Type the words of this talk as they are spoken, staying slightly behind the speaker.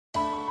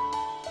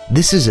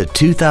This is a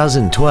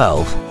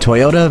 2012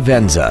 Toyota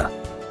Venza.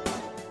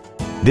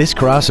 This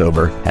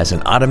crossover has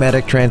an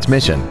automatic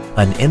transmission,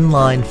 an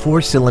inline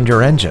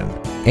 4-cylinder engine,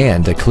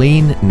 and a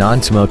clean,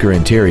 non-smoker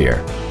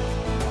interior.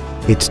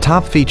 Its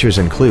top features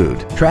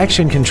include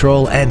traction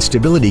control and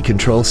stability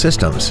control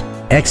systems,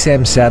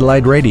 XM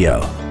satellite radio,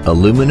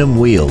 aluminum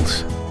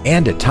wheels,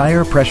 and a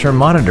tire pressure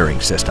monitoring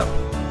system.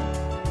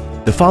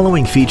 The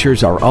following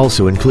features are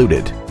also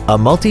included: a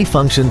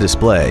multi-function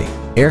display,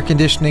 air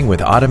conditioning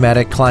with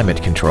automatic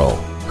climate control,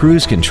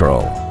 cruise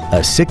control,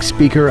 a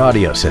 6-speaker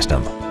audio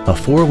system, a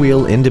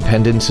 4-wheel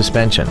independent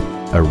suspension,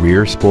 a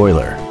rear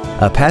spoiler,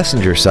 a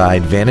passenger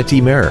side vanity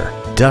mirror,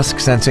 dusk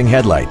sensing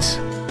headlights,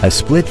 a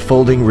split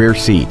folding rear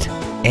seat,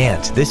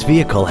 and this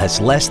vehicle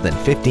has less than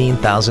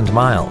 15,000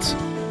 miles.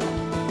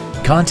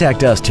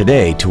 Contact us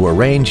today to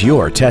arrange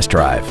your test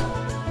drive.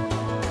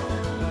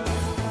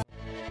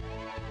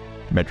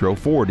 Metro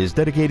Ford is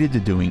dedicated to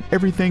doing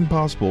everything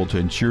possible to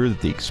ensure that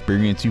the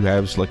experience you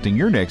have selecting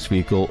your next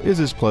vehicle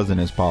is as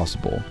pleasant as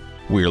possible.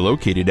 We are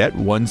located at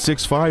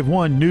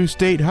 1651 New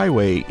State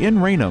Highway in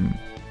Raynham.